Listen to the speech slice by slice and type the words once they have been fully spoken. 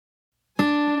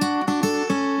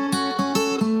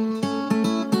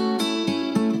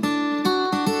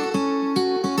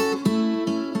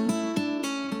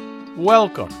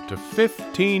Welcome to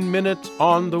 15 Minutes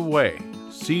on the Way,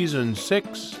 Season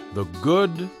 6, The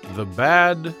Good, the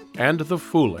Bad, and the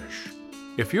Foolish.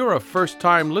 If you're a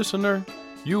first-time listener,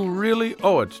 you really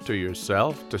owe it to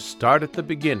yourself to start at the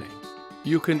beginning.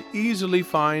 You can easily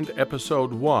find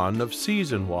Episode 1 of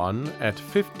Season 1 at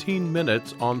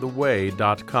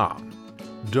 15minutesontheway.com.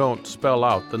 Don't spell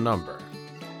out the number.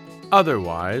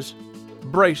 Otherwise,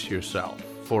 brace yourself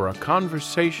for a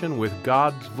conversation with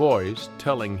God's voice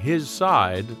telling His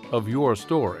side of your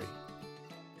story.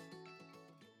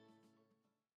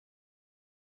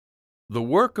 The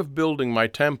work of building my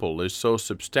temple is so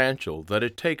substantial that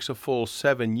it takes a full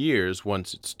 7 years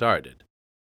once it's started.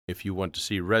 If you want to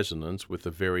see resonance with the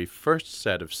very first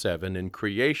set of 7 in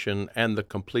creation and the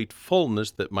complete fullness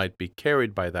that might be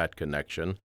carried by that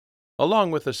connection,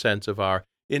 along with a sense of our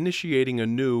initiating a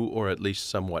new or at least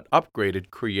somewhat upgraded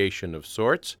creation of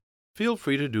sorts, feel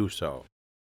free to do so.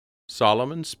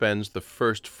 Solomon spends the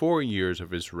first 4 years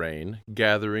of his reign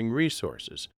gathering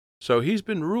resources, so he's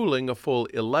been ruling a full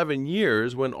 11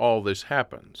 years when all this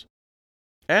happens.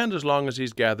 And as long as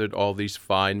he's gathered all these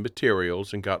fine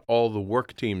materials and got all the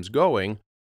work teams going,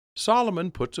 Solomon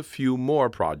puts a few more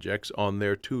projects on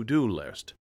their to-do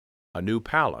list. A new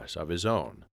palace of his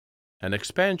own, an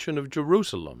expansion of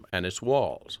Jerusalem and its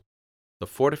walls, the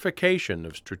fortification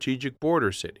of strategic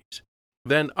border cities,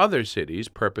 then other cities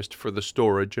purposed for the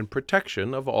storage and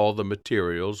protection of all the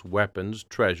materials, weapons,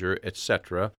 treasure,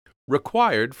 etc.,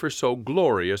 required for so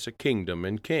glorious a kingdom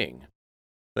and king.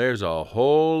 There's a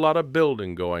whole lot of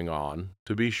building going on,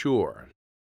 to be sure.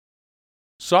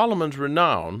 Solomon's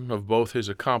renown, of both his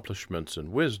accomplishments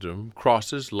and wisdom,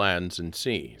 crosses lands and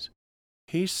seas.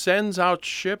 He sends out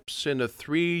ships in a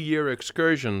 3-year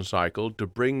excursion cycle to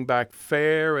bring back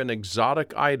fair and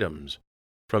exotic items,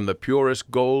 from the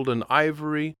purest gold and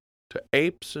ivory to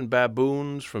apes and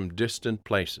baboons from distant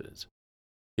places.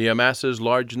 He amasses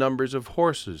large numbers of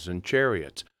horses and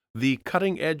chariots, the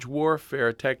cutting-edge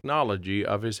warfare technology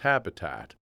of his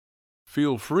habitat.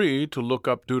 Feel free to look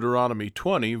up Deuteronomy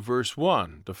 20, verse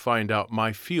 1, to find out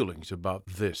my feelings about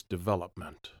this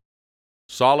development.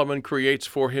 Solomon creates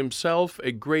for himself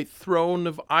a great throne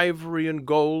of ivory and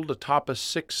gold atop a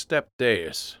 6-step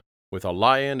dais, with a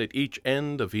lion at each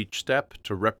end of each step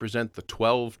to represent the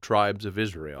 12 tribes of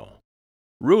Israel.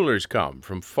 Rulers come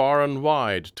from far and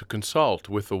wide to consult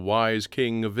with the wise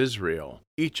king of Israel,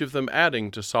 each of them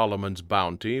adding to Solomon's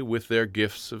bounty with their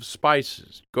gifts of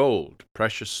spices, gold,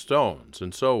 precious stones,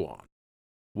 and so on.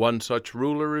 One such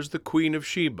ruler is the Queen of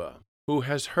Sheba, who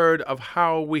has heard of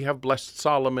how we have blessed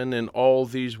Solomon in all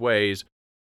these ways,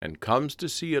 and comes to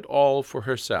see it all for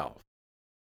herself.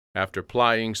 After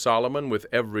plying Solomon with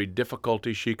every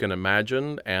difficulty she can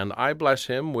imagine, and I bless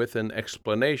him with an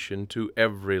explanation to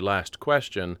every last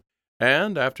question,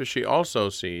 and after she also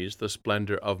sees the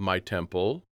splendor of my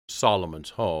temple,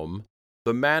 Solomon's home,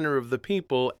 the manner of the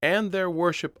people, and their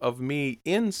worship of me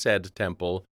in said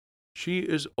temple, she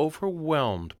is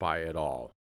overwhelmed by it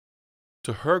all.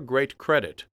 To her great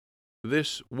credit,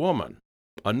 this woman,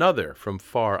 another from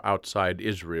far outside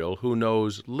Israel who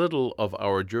knows little of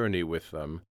our journey with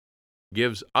them,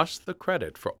 gives us the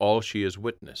credit for all she has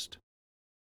witnessed.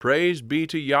 Praise be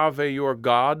to Yahweh your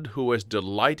God, who has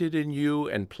delighted in you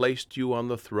and placed you on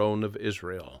the throne of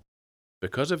Israel.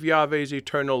 Because of Yahweh's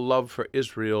eternal love for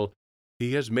Israel,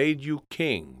 He has made you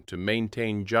king to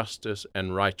maintain justice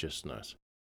and righteousness.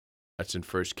 That's in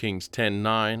 1 Kings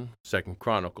 10:9, 2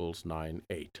 Chronicles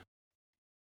 9:8.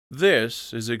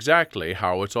 This is exactly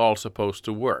how it's all supposed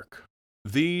to work.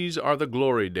 These are the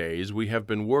glory days we have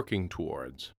been working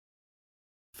towards.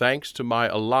 Thanks to my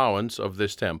allowance of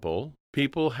this temple,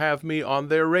 people have me on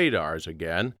their radars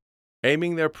again,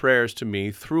 aiming their prayers to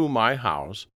me through my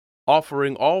house,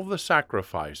 offering all the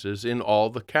sacrifices in all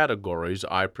the categories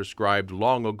I prescribed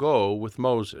long ago with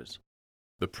Moses.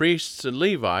 The priests and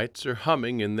Levites are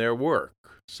humming in their work,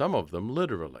 some of them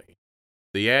literally.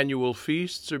 The annual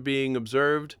feasts are being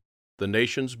observed, the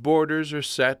nation's borders are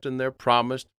set in their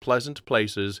promised pleasant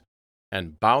places,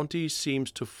 and bounty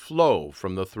seems to flow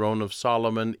from the throne of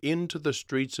Solomon into the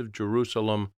streets of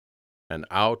Jerusalem and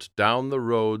out down the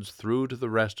roads through to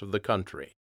the rest of the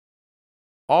country.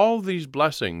 All these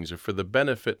blessings are for the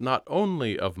benefit not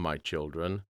only of my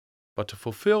children, but to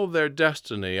fulfill their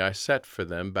destiny I set for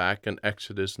them back in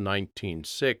Exodus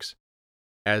 19:6,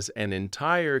 as an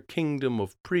entire kingdom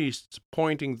of priests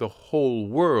pointing the whole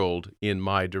world in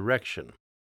my direction.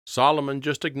 Solomon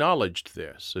just acknowledged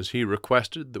this as he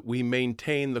requested that we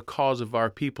maintain the cause of our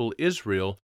people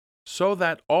Israel, so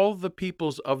that all the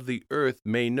peoples of the earth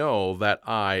may know that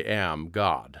I am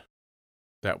God.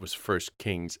 That was 1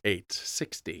 Kings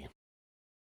 8:60.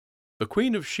 The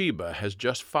Queen of Sheba has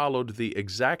just followed the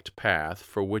exact path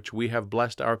for which we have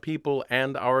blessed our people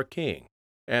and our king,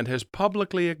 and has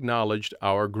publicly acknowledged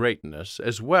our greatness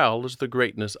as well as the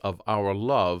greatness of our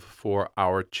love for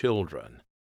our children.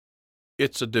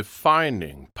 It's a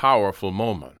defining, powerful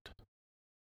moment.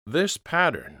 This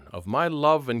pattern of my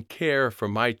love and care for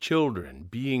my children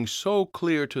being so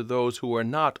clear to those who are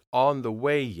not on the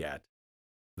way yet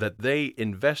that they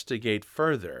investigate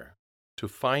further to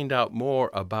find out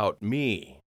more about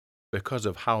me because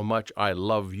of how much I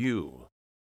love you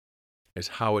is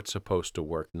how it's supposed to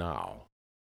work now.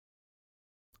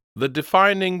 The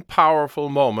defining, powerful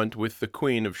moment with the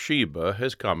Queen of Sheba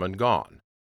has come and gone.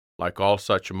 Like all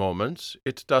such moments,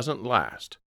 it doesn't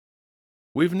last.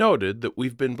 We've noted that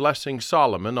we've been blessing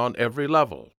Solomon on every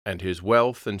level, and his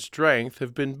wealth and strength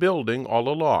have been building all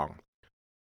along.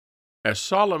 As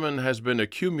Solomon has been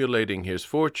accumulating his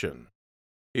fortune,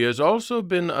 he has also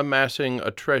been amassing a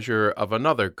treasure of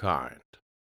another kind: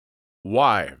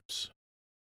 wives.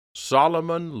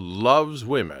 Solomon loves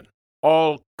women,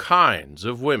 all kinds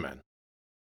of women.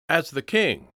 As the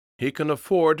king, he can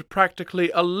afford practically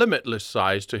a limitless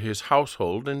size to his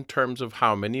household in terms of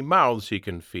how many mouths he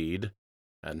can feed,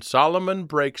 and Solomon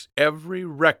breaks every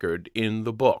record in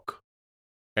the book.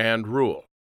 And rule,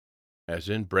 as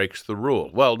in breaks the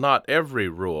rule. Well, not every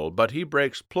rule, but he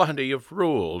breaks plenty of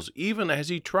rules, even as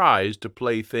he tries to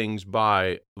play things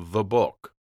by the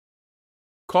book.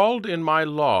 Called in my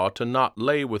law to not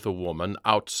lay with a woman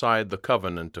outside the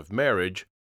covenant of marriage,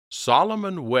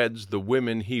 Solomon weds the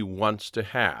women he wants to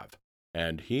have,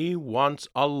 and he wants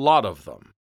a lot of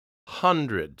them.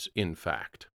 Hundreds, in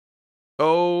fact.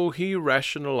 Oh, he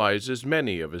rationalizes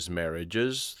many of his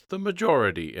marriages, the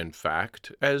majority, in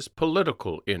fact, as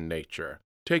political in nature,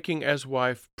 taking as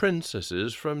wife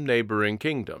princesses from neighboring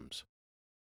kingdoms.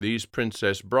 These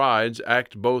princess brides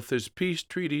act both as peace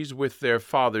treaties with their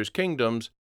father's kingdoms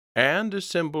and as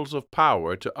symbols of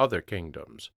power to other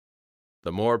kingdoms.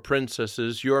 The more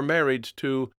princesses you're married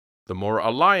to, the more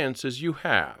alliances you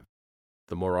have.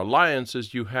 The more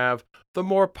alliances you have, the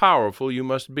more powerful you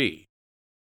must be.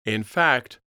 In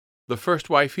fact, the first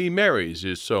wife he marries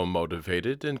is so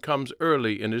motivated and comes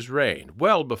early in his reign,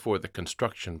 well before the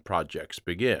construction projects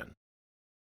begin.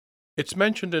 It's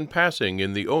mentioned in passing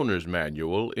in the owner's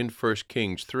manual in 1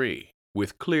 Kings 3,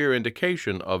 with clear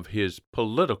indication of his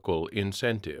political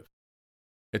incentive.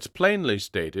 It's plainly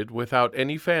stated without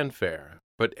any fanfare,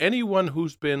 but anyone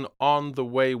who's been on the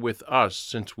way with us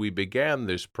since we began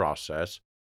this process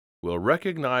will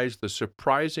recognize the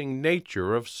surprising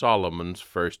nature of Solomon's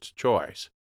first choice,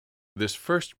 this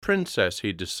first princess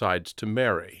he decides to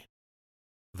marry,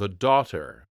 the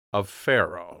daughter of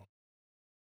Pharaoh.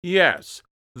 Yes,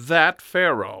 that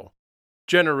Pharaoh.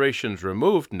 Generations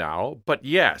removed now, but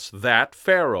yes, that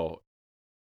Pharaoh.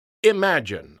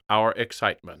 Imagine our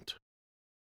excitement.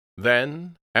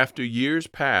 Then, after years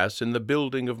pass in the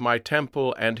building of my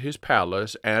temple and his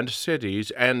palace and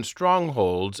cities and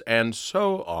strongholds and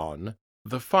so on,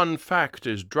 the fun fact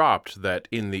is dropped that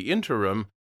in the interim,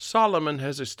 Solomon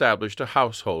has established a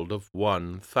household of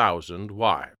 1,000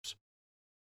 wives.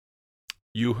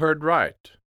 You heard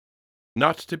right.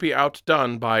 Not to be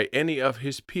outdone by any of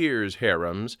his peers'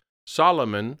 harems,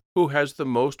 Solomon, who has the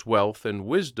most wealth and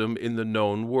wisdom in the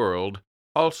known world,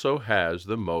 also has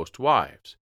the most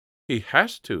wives. He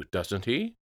has to, doesn't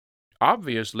he?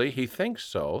 Obviously, he thinks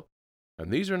so,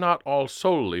 and these are not all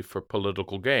solely for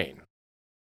political gain,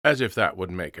 as if that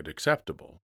would make it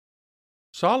acceptable.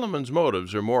 Solomon's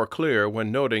motives are more clear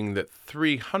when noting that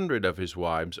 300 of his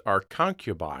wives are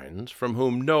concubines from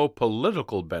whom no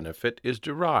political benefit is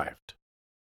derived.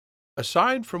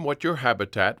 Aside from what your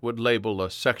habitat would label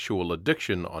a sexual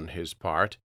addiction on his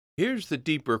part, here's the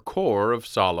deeper core of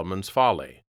Solomon's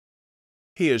folly.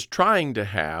 He is trying to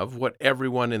have what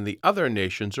everyone in the other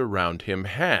nations around him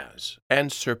has, and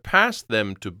surpass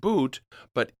them to boot,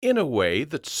 but in a way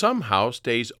that somehow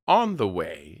stays on the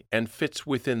way and fits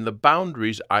within the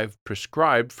boundaries I've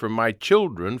prescribed for my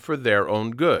children for their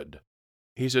own good.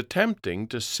 He's attempting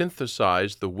to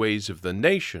synthesize the ways of the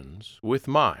nations with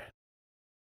mine.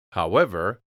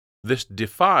 However, this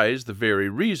defies the very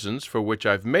reasons for which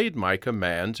I've made my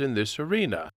commands in this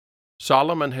arena.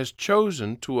 Solomon has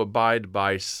chosen to abide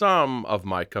by some of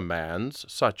my commands,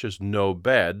 such as no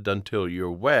bed until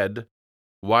you're wed,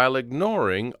 while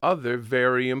ignoring other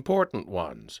very important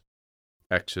ones.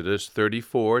 Exodus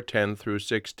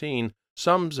 34:10-16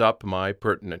 sums up my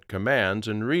pertinent commands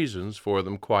and reasons for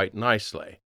them quite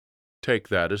nicely. Take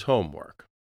that as homework.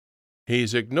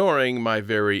 He's ignoring my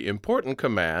very important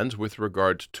commands with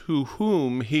regard to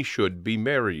whom he should be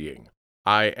marrying.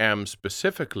 I am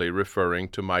specifically referring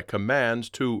to my commands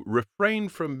to refrain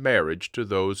from marriage to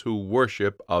those who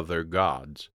worship other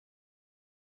gods.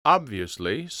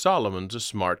 Obviously, Solomon's a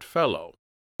smart fellow,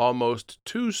 almost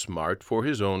too smart for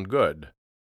his own good.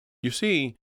 You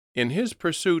see, in his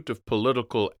pursuit of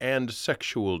political and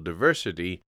sexual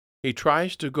diversity, he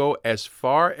tries to go as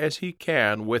far as he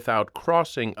can without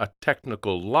crossing a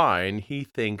technical line he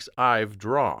thinks I've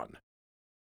drawn.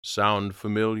 Sound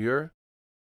familiar?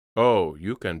 Oh,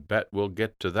 you can bet we'll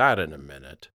get to that in a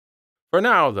minute. For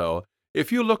now, though,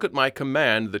 if you look at my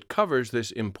command that covers this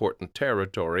important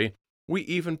territory, we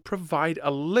even provide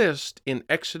a list in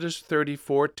Exodus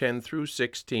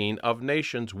 34:10-16 of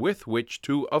nations with which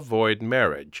to avoid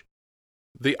marriage.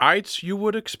 The ites you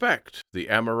would expect, the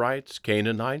Amorites,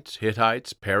 Canaanites,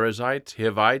 Hittites, Perizzites,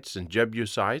 Hivites, and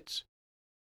Jebusites.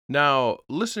 Now,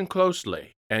 listen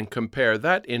closely and compare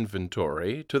that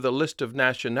inventory to the list of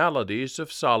nationalities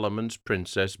of Solomon's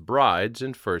princess brides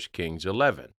in 1 Kings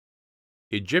 11.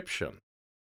 Egyptian,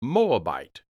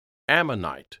 Moabite,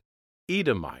 Ammonite,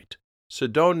 Edomite,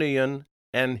 Sidonian,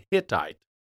 and Hittite.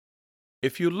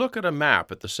 If you look at a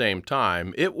map at the same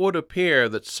time, it would appear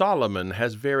that Solomon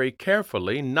has very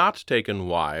carefully not taken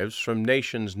wives from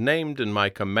nations named in my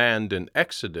command in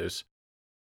Exodus,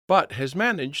 but has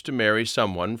managed to marry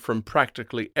someone from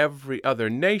practically every other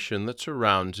nation that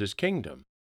surrounds his kingdom.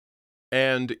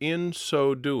 And in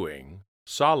so doing,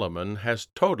 Solomon has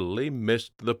totally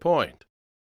missed the point.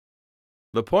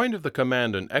 The point of the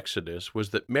command in Exodus was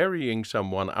that marrying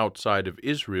someone outside of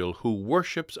Israel who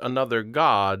worships another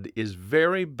god is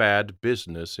very bad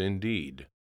business indeed.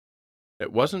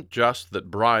 It wasn't just that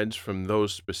brides from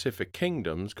those specific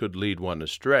kingdoms could lead one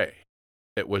astray.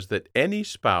 It was that any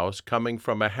spouse coming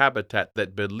from a habitat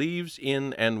that believes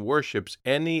in and worships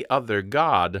any other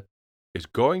god is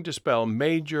going to spell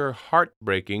major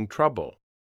heartbreaking trouble.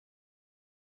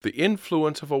 The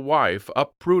influence of a wife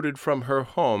uprooted from her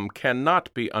home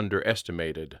cannot be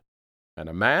underestimated, and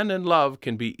a man in love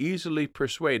can be easily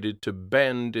persuaded to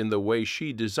bend in the way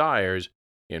she desires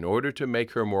in order to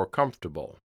make her more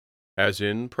comfortable, as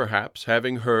in perhaps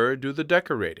having her do the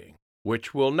decorating,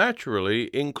 which will naturally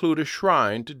include a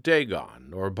shrine to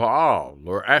Dagon or Baal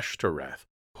or Ashtoreth,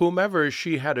 whomever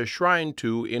she had a shrine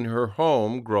to in her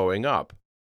home growing up.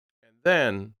 And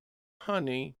then,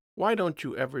 honey, why don't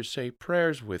you ever say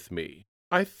prayers with me?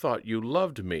 I thought you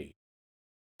loved me.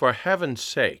 For heaven's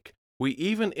sake, we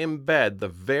even embed the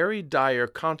very dire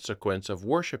consequence of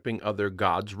worshiping other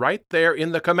gods right there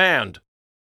in the command.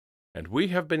 And we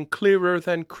have been clearer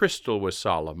than crystal with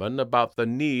Solomon about the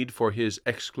need for his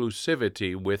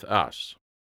exclusivity with us.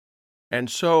 And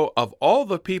so, of all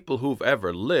the people who've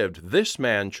ever lived, this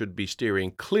man should be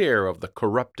steering clear of the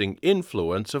corrupting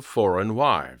influence of foreign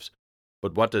wives.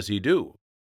 But what does he do?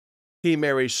 He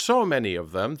marries so many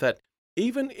of them that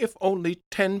even if only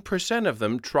 10% of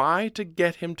them try to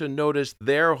get him to notice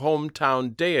their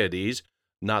hometown deities,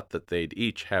 not that they'd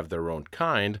each have their own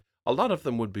kind, a lot of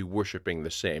them would be worshiping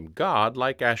the same god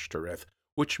like Ashtoreth,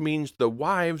 which means the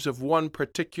wives of one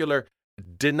particular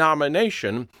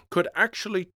denomination could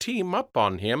actually team up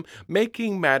on him,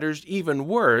 making matters even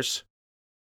worse.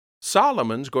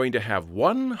 Solomon's going to have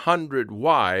 100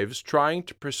 wives trying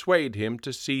to persuade him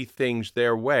to see things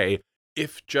their way,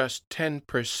 if just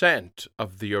 10%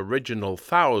 of the original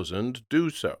 1,000 do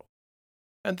so.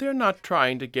 And they're not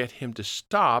trying to get him to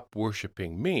stop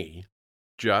worshiping me,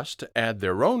 just to add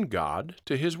their own god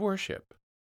to his worship.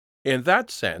 In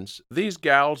that sense, these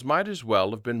gals might as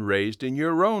well have been raised in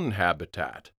your own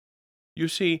habitat. You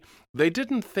see, they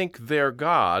didn't think their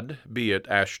god, be it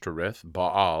Ashtoreth,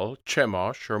 Baal,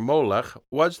 Chemosh, or Molech,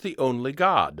 was the only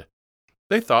god.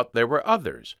 They thought there were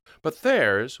others, but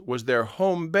theirs was their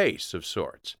home base of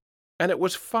sorts, and it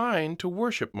was fine to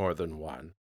worship more than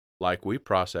one, like we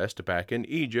processed back in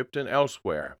Egypt and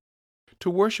elsewhere, to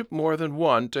worship more than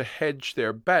one to hedge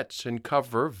their bets and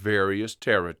cover various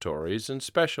territories and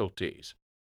specialties.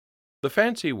 The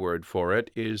fancy word for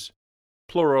it is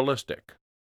pluralistic.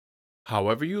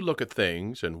 However you look at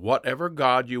things and whatever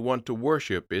god you want to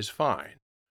worship is fine.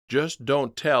 Just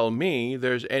don't tell me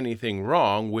there's anything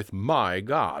wrong with my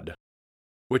God,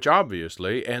 which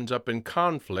obviously ends up in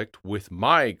conflict with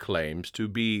my claims to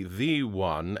be the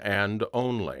one and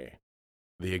only.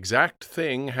 The exact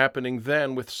thing happening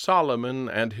then with Solomon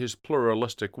and his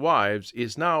pluralistic wives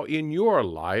is now in your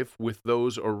life with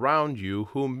those around you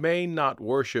who may not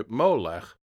worship Molech,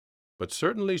 but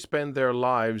certainly spend their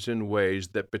lives in ways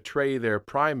that betray their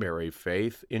primary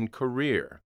faith in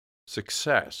career,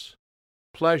 success,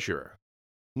 pleasure,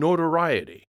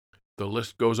 notoriety. The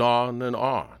list goes on and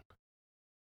on.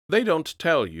 They don't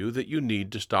tell you that you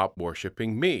need to stop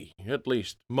worshiping me. At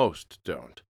least most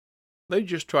don't. They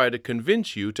just try to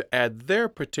convince you to add their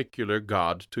particular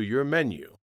god to your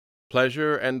menu.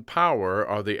 Pleasure and power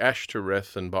are the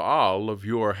Ashtoreth and Baal of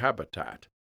your habitat.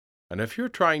 And if you're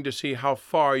trying to see how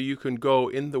far you can go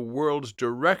in the world's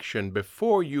direction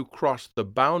before you cross the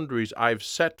boundaries I've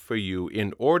set for you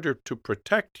in order to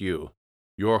protect you,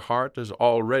 your heart is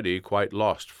already quite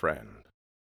lost, friend.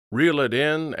 Reel it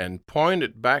in and point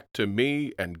it back to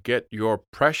me and get your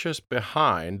precious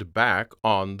behind back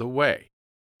on the way.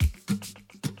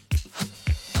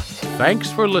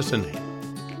 Thanks for listening.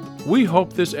 We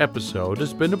hope this episode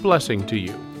has been a blessing to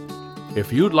you.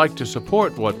 If you'd like to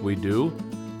support what we do,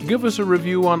 give us a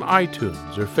review on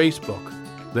iTunes or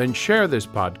Facebook, then share this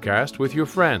podcast with your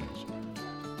friends.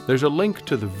 There's a link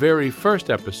to the very first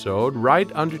episode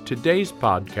right under today's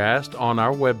podcast on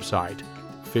our website,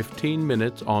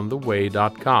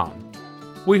 15minutesontheway.com.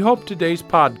 We hope today's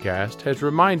podcast has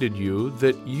reminded you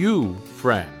that you,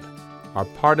 friend, are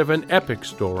part of an epic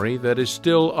story that is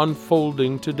still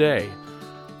unfolding today.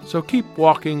 So keep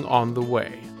walking on the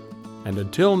way. And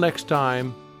until next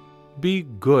time, be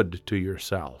good to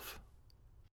yourself.